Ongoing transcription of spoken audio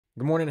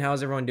Good morning.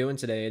 How's everyone doing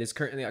today? It is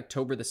currently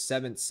October the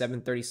 7th,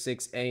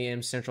 7:36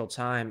 a.m. Central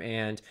Time,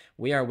 and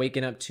we are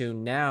waking up to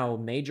now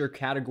major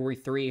Category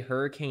 3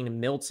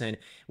 Hurricane Milton,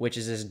 which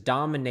is just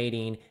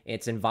dominating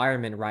its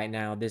environment right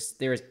now.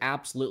 There is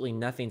absolutely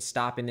nothing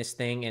stopping this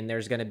thing, and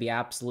there's going to be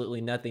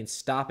absolutely nothing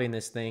stopping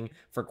this thing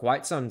for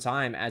quite some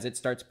time as it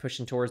starts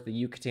pushing towards the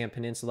Yucatan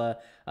Peninsula,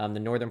 the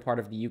northern part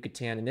of the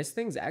Yucatan, and this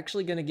thing's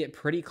actually going to get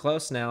pretty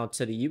close now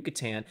to the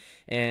Yucatan,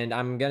 and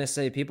I'm going to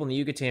say people in the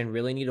Yucatan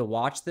really need to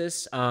watch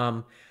this.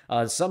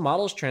 Some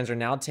models trends are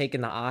now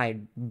taking the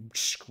eye,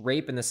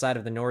 scraping the side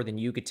of the northern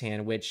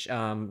Yucatan, which,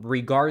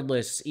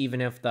 regardless,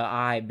 even if the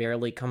eye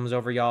barely comes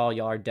over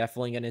y'all are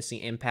definitely going to see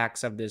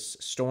impacts of this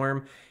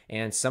storm.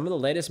 And some of the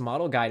latest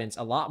model guidance,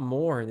 a lot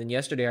more than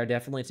yesterday, are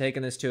definitely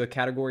taking this to a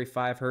Category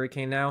 5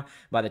 hurricane now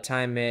by the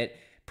time it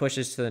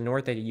pushes to the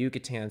north of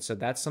Yucatan. So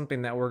that's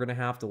something that we're going to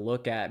have to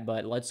look at.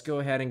 But let's go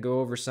ahead and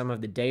go over some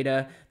of the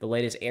data, the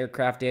latest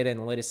aircraft data, and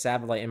the latest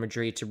satellite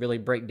imagery to really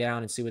break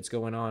down and see what's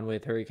going on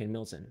with Hurricane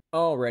Milton.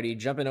 Alrighty,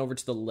 jumping over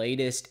to the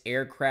latest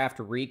aircraft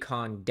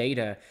recon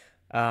data.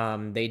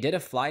 They did a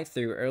fly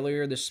through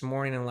earlier this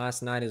morning and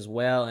last night as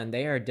well, and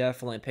they are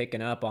definitely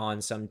picking up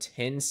on some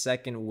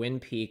 10-second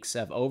wind peaks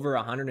of over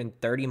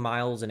 130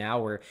 miles an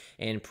hour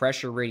and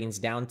pressure ratings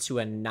down to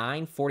a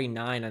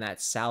 949 on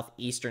that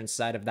southeastern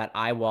side of that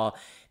eye wall.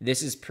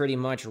 This is pretty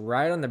much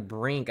right on the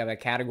brink of a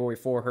Category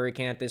 4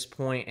 hurricane at this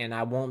point, and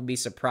I won't be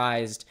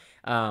surprised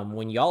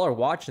when y'all are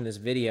watching this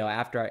video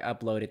after I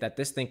upload it that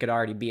this thing could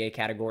already be a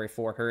Category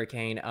 4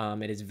 hurricane.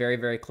 It is very,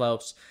 very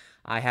close.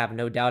 I have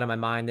no doubt in my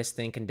mind this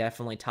thing can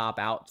definitely top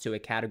out to a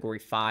Category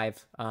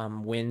 5.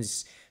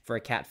 Winds for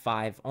a Cat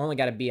 5 only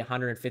got to be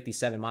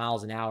 157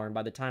 miles an hour, and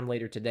by the time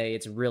later today,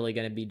 it's really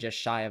going to be just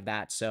shy of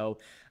that. So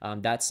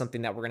that's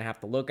something that we're going to have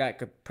to look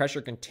at.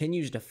 Pressure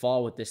continues to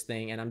fall with this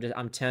thing, and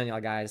I'm telling y'all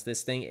guys,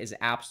 this thing is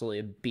absolutely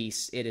a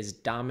beast. It is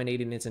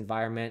dominating its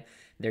environment.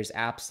 There's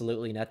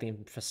absolutely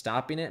nothing for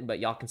stopping it, but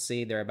y'all can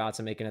see they're about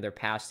to make another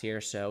pass here,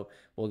 so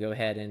we'll go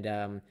ahead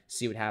and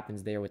see what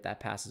happens there with that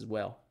pass as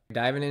well.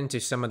 Diving into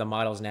some of the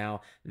models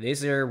now.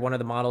 These are one of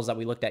the models that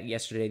we looked at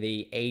yesterday,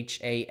 the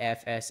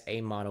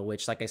HAFSA model,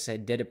 which, like I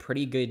said, did a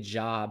pretty good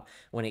job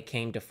when it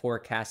came to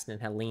forecasting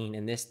Helene.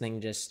 And this thing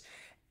just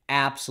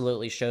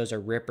absolutely shows a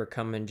ripper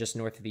coming just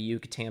north of the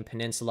Yucatan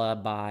Peninsula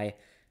by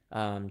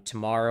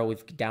tomorrow.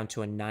 We've down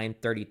to a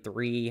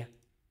 933,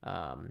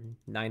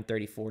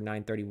 934,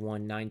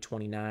 931,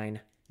 929,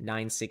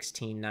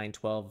 916,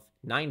 912,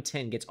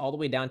 910 gets all the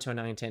way down to a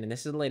 910. And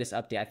this is the latest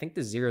update. I think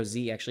the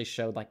 0Z actually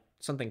showed like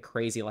something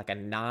crazy, like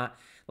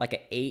like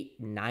a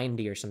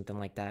 890 or something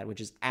like that,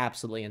 which is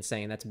absolutely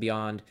insane. That's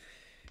beyond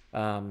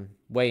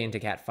way into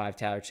Cat 5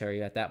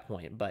 territory at that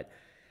point. But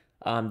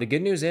the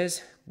good news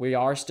is we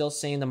are still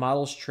seeing the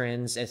model's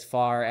trends as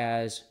far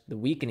as the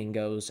weakening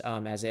goes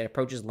as it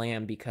approaches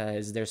land,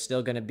 because there's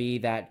still going to be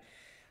that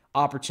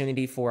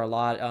opportunity for a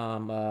lot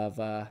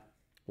of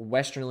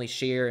westerly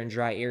shear and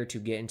dry air to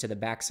get into the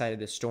backside of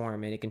the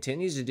storm. And it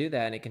continues to do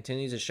that, and it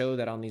continues to show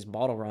that on these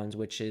model runs,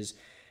 which is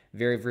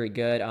very, very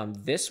good.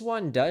 This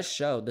one does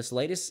show, this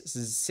latest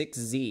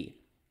 6Z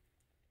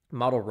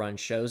model run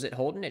shows it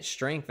holding its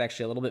strength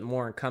actually a little bit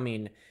more and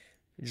coming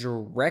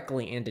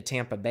directly into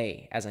Tampa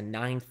Bay as a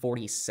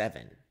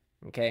 947.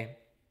 Okay.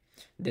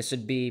 This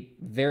would be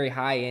very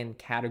high in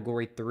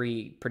Category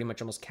 3, pretty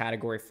much almost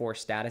Category 4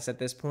 status at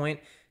this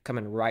point,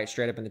 coming right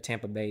straight up into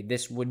Tampa Bay.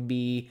 This would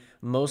be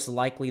most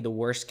likely the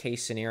worst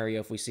case scenario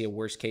if we see a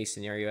worst case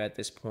scenario at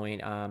this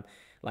point.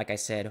 Like I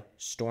said,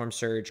 storm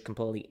surge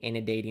completely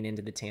inundating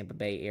into the Tampa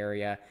Bay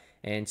area.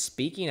 And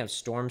speaking of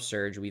storm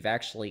surge, we've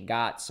actually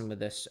got some of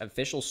this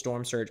official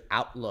storm surge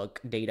outlook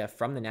data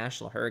from the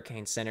National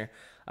Hurricane Center.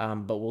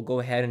 But we'll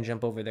go ahead and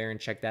jump over there and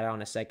check that out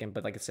in a second.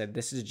 But like I said,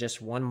 this is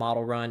just one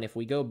model run. If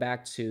we go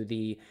back to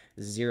the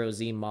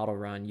 0Z model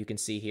run, you can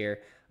see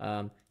here,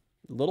 a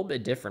little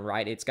bit different,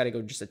 right? It's got to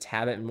go just a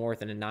tad bit north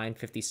than a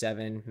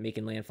 957,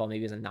 making landfall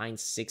maybe as a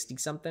 960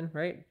 something,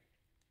 right?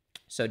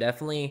 So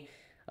definitely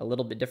a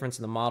little bit difference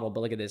in the model, but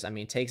look at this. I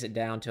mean, it takes it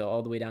down to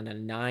all the way down to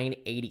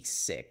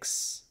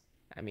 986.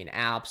 I mean,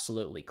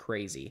 absolutely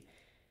crazy.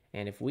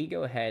 And if we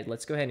go ahead,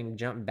 let's go ahead and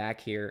jump back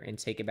here and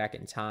take it back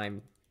in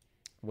time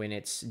when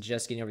it's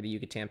just getting over the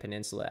Yucatan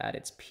Peninsula at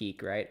its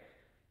peak, right?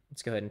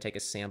 Let's go ahead and take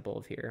a sample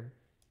of here.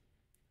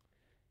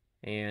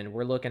 And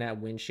we're looking at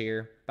wind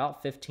shear,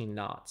 about 15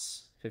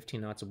 knots.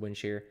 15 knots of wind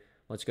shear.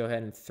 Let's go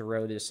ahead and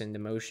throw this into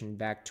motion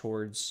back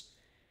towards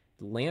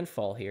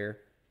landfall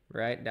here,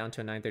 right? Down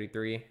to a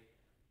 933.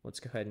 Let's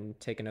go ahead and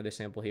take another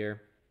sample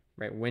here.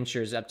 Right, wind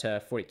shear is up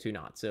to 42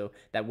 knots. So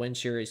that wind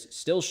shear is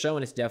still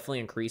showing it's definitely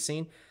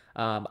increasing.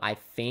 I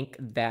think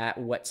that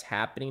what's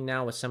happening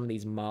now with some of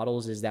these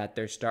models is that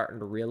they're starting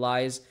to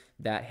realize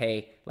that,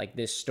 hey, like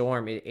this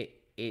storm,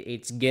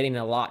 it's getting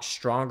a lot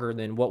stronger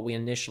than what we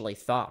initially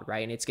thought,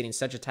 right? And it's getting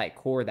such a tight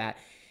core that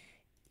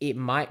it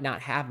might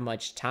not have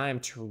much time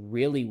to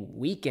really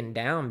weaken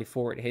down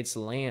before it hits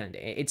land.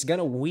 It's going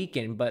to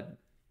weaken, but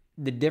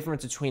the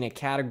difference between a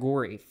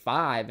Category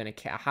 5 and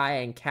a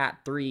high-end Cat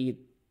 3,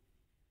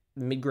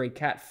 mid-grade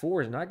Cat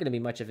 4 is not going to be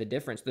much of a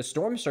difference. The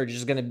storm surge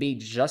is going to be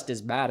just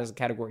as bad as a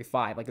Category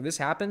 5. Like if this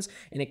happens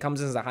and it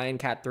comes in as a high-end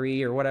Cat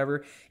 3 or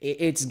whatever,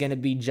 it's going to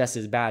be just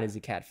as bad as a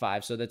Cat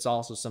 5. So that's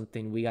also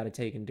something we got to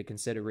take into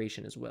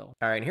consideration as well.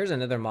 All right, and here's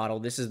another model.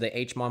 This is the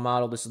HMON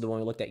model. This is the one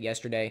we looked at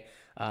yesterday.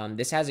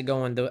 This has it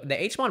going. The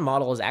HMON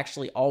model has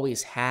actually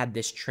always had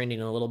this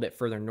trending a little bit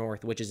further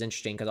north, which is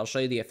interesting because I'll show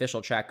you the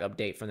official track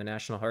update from the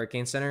National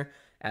Hurricane Center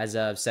as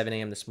of 7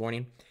 a.m. this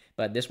morning.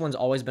 But this one's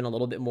always been a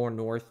little bit more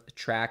north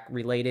track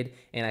related,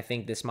 and I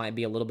think this might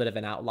be a little bit of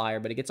an outlier,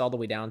 but it gets all the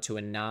way down to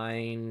a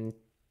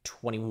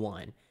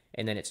 921,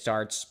 and then it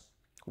starts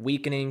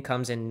weakening,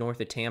 comes in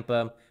north of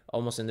Tampa,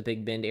 almost in the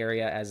Big Bend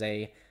area as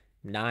a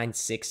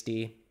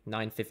 960,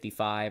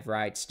 955,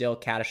 right? Still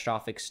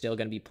catastrophic, still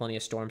going to be plenty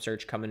of storm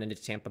surge coming into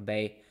Tampa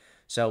Bay.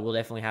 So we'll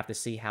definitely have to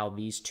see how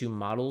these two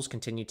models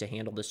continue to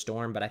handle the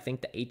storm. But I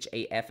think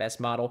the HAFS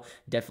model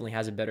definitely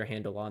has a better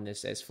handle on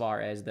this as far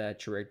as the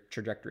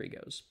trajectory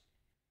goes.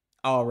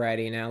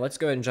 Alrighty, now let's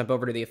go ahead and jump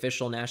over to the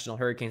official National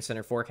Hurricane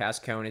Center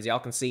forecast cone. As y'all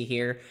can see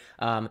here,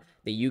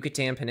 the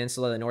Yucatan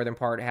Peninsula, the northern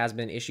part, has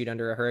been issued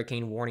under a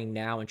hurricane warning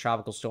now and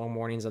tropical storm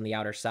warnings on the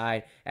outer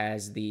side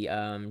as the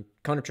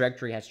cone of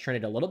trajectory has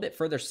trended a little bit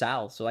further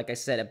south. So like I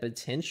said, a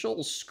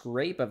potential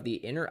scrape of the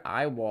inner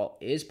eye wall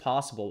is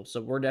possible.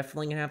 So we're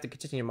definitely going to have to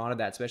continue to monitor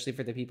that, especially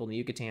for the people in the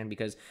Yucatan,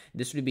 because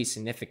this would be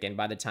significant.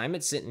 By the time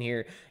it's sitting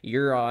here,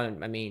 you're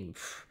on, I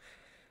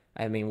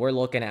mean, we're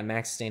looking at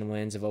max sustained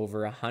winds of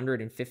over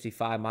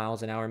 155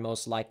 miles an hour,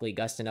 most likely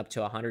gusting up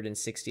to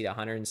 160 to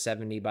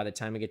 170 by the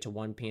time we get to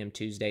 1 p.m.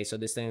 Tuesday. So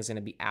this thing is going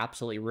to be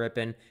absolutely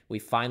ripping. We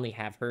finally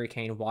have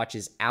hurricane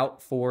watches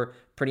out for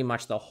pretty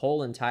much the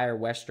whole entire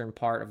western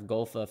part of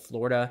Gulf of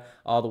Florida,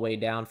 all the way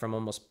down from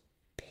almost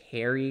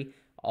Perry,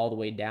 all the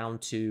way down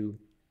to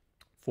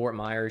Fort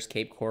Myers,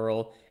 Cape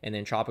Coral, and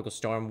then tropical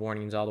storm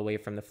warnings all the way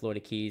from the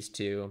Florida Keys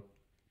to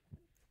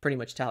pretty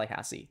much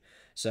Tallahassee.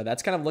 So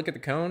that's kind of look at the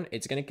cone.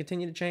 It's going to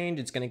continue to change.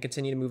 It's going to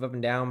continue to move up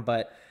and down,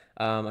 but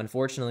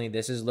unfortunately,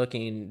 this is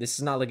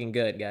not looking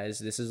good, guys.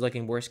 This is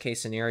looking worst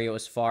case scenario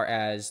as far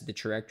as the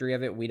trajectory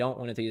of it. We don't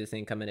want to see this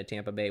thing come into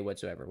Tampa Bay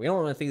whatsoever. We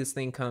don't want to see this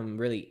thing come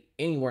really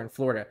anywhere in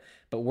Florida.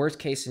 But worst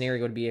case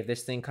scenario would be if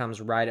this thing comes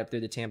right up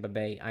through the Tampa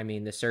Bay. I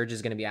mean, the surge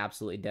is going to be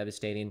absolutely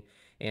devastating.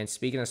 And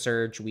speaking of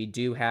surge, we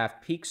do have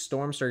peak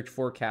storm surge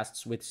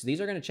forecasts. These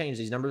are going to change.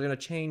 These numbers are going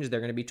to change. They're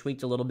going to be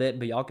tweaked a little bit,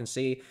 but y'all can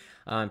see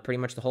pretty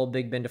much the whole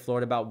Big Bend to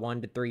Florida about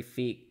 1 to 3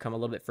 feet, come a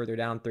little bit further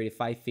down, 3 to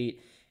 5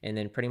 feet, and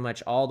then pretty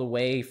much all the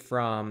way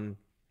from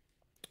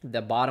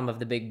the bottom of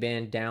the Big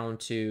Bend down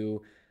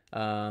to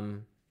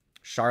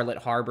Charlotte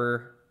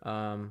Harbor,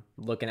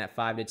 looking at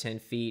 5 to 10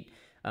 feet.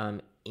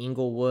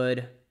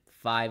 Inglewood,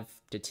 5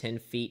 to 10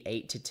 feet,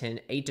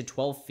 8 to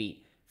 12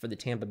 feet for the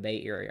Tampa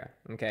Bay area.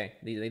 Okay,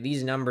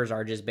 these numbers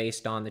are just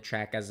based on the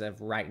track as of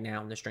right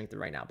now and the strength of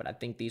right now, but I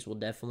think these will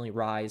definitely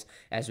rise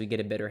as we get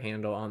a better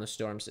handle on the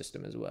storm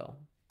system as well.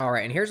 All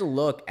right, and here's a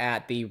look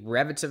at the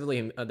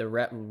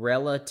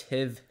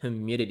relative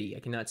humidity.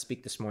 I cannot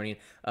speak this morning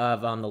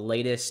of the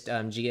latest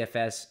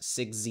GFS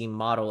 6Z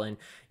model, and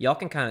y'all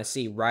can kind of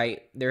see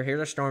right there. Here's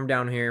our storm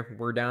down here.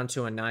 We're down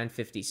to a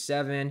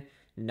 957,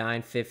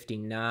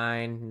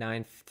 959,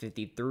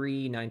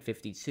 953,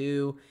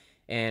 952.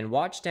 And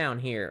watch down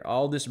here.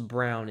 All this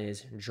brown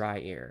is dry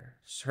air.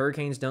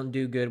 Hurricanes don't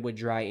do good with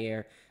dry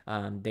air.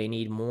 They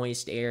need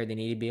moist air. They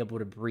need to be able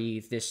to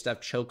breathe. This stuff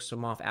chokes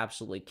them off,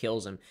 absolutely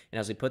kills them. And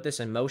as we put this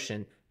in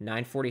motion,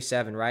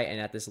 947, right? And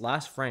at this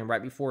last frame,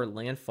 right before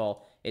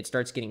landfall, it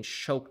starts getting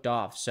choked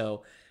off.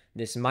 So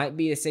this might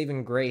be a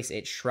saving grace.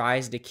 It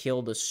tries to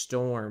kill the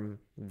storm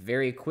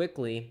very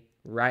quickly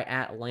right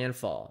at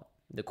landfall.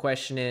 The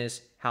question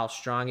is, how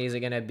strong is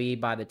it going to be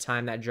by the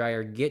time that dry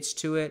air gets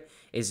to it?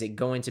 Is it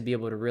going to be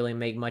able to really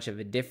make much of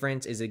a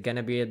difference? Is it going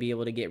to be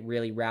able to get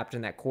really wrapped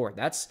in that core?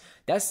 That's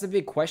the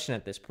big question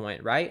at this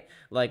point, right?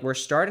 Like, we're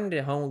starting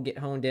to get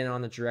honed in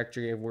on the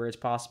trajectory of where it's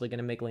possibly going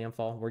to make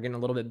landfall. We're getting a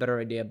little bit better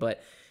idea,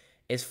 but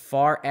as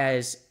far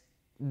as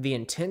the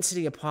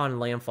intensity upon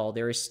landfall,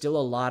 there is still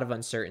a lot of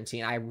uncertainty,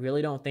 and I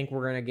really don't think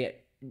we're going to get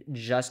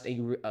just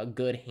a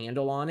good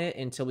handle on it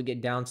until we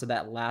get down to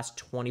that last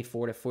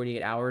 24 to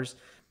 48 hours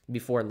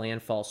before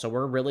landfall. So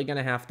we're really going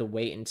to have to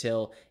wait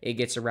until it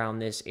gets around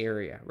this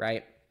area,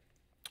 right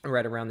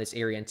around this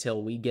area,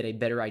 until we get a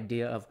better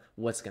idea of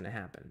what's going to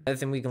happen. Another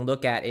thing we can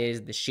look at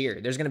is the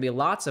shear. There's going to be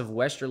lots of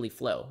westerly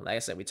flow. Like I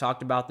said, we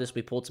talked about this.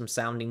 We pulled some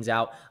soundings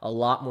out. A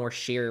lot more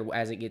shear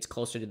as it gets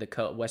closer to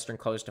the western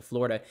coast of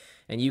Florida.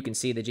 And you can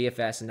see the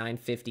GFS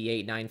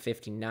 958,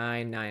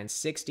 959,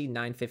 960,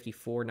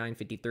 954,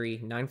 953,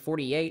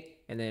 948,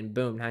 and then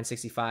boom,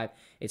 965.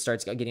 It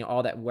starts getting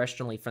all that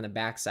westerly from the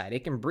backside.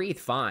 It can breathe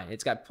fine.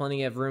 It's got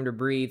plenty of room to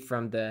breathe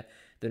from the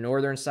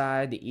northern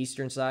side, the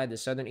eastern side, the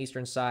southern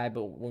eastern side.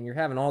 But when you're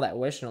having all that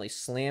westerly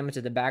slam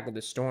into the back of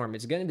the storm,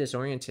 it's going to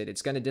disorient it.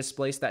 It's going to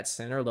displace that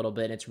center a little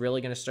bit. And it's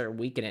really going to start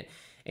weakening it.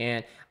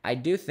 And I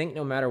do think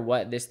no matter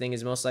what, this thing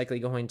is most likely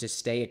going to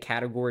stay a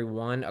Category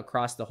 1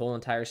 across the whole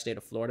entire state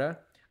of Florida.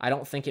 I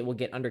don't think it will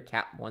get under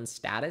Cat 1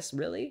 status,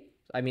 really.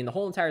 I mean, the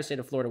whole entire state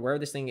of Florida, where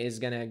this thing is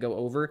going to go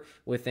over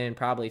within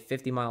probably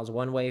 50 miles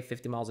one way,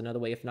 50 miles another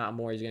way, if not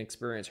more, is going to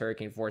experience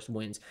hurricane force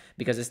winds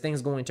because this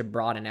thing's going to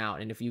broaden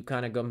out. And if you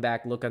kind of go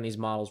back, look on these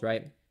models,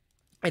 right?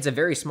 It's a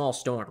very small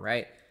storm,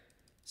 right?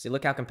 See,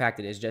 look how compact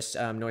it is, just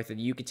north of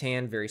the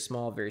Yucatan, very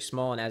small, very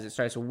small. And as it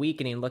starts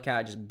weakening, look how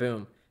it just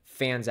boom,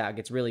 fans out,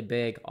 gets really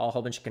big, a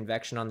whole bunch of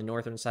convection on the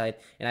northern side.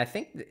 And I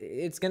think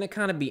it's going to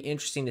kind of be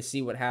interesting to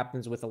see what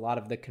happens with a lot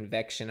of the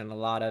convection and a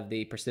lot of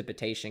the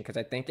precipitation, because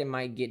I think it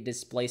might get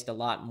displaced a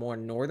lot more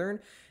northern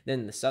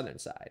than the southern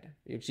side.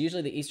 It's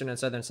usually the eastern and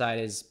southern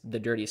side is the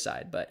dirty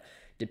side, but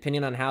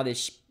depending on how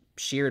this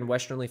shear and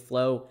westerly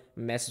flow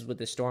messes with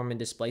the storm and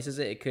displaces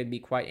it, it could be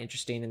quite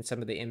interesting, and some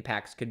of the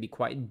impacts could be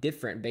quite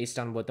different based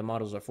on what the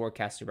models are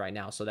forecasted right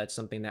now. So that's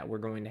something that we're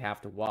going to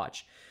have to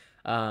watch.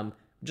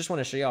 Just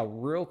want to show y'all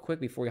real quick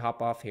before we hop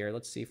off here.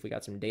 Let's see if we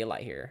got some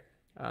daylight here.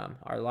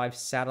 Our live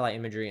satellite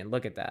imagery, and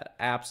look at that,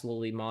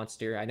 absolutely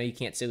monster. I know you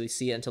can't really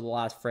see it until the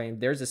last frame.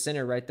 There's the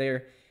center right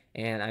there,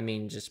 and I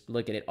mean, just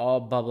look at it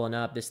all bubbling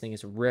up. This thing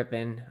is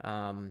ripping.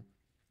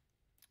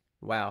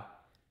 Wow.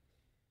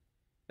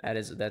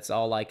 That's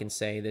all I can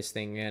say. This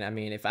thing, and I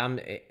mean,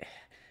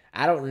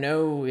 I don't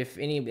know if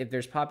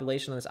there's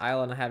population on this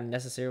island I haven't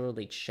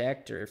necessarily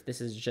checked, or if this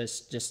is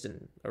just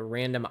a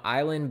random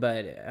island.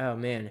 But oh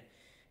man,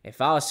 if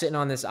I was sitting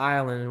on this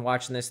island and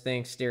watching this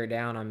thing stare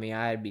down on me,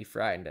 I'd be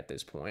frightened at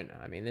this point.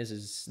 I mean, this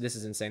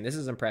is insane. This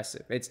is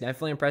impressive. It's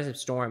definitely an impressive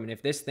storm, and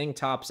if this thing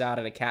tops out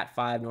at a Cat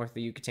 5 north of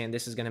the Yucatan,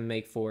 this is going to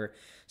make for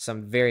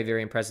some very,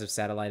 very impressive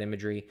satellite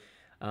imagery.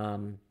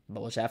 But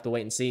we'll just have to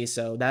wait and see.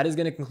 So that is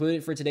going to conclude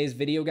it for today's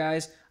video,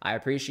 guys. I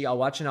appreciate y'all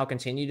watching. I'll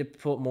continue to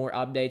put more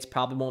updates.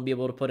 Probably won't be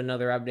able to put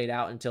another update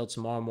out until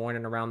tomorrow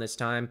morning around this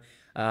time.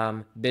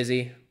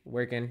 Busy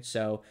working,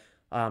 so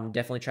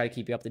definitely try to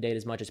keep you up to date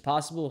as much as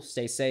possible.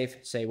 Stay safe,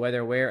 stay weather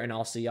aware, and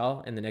I'll see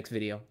y'all in the next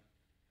video.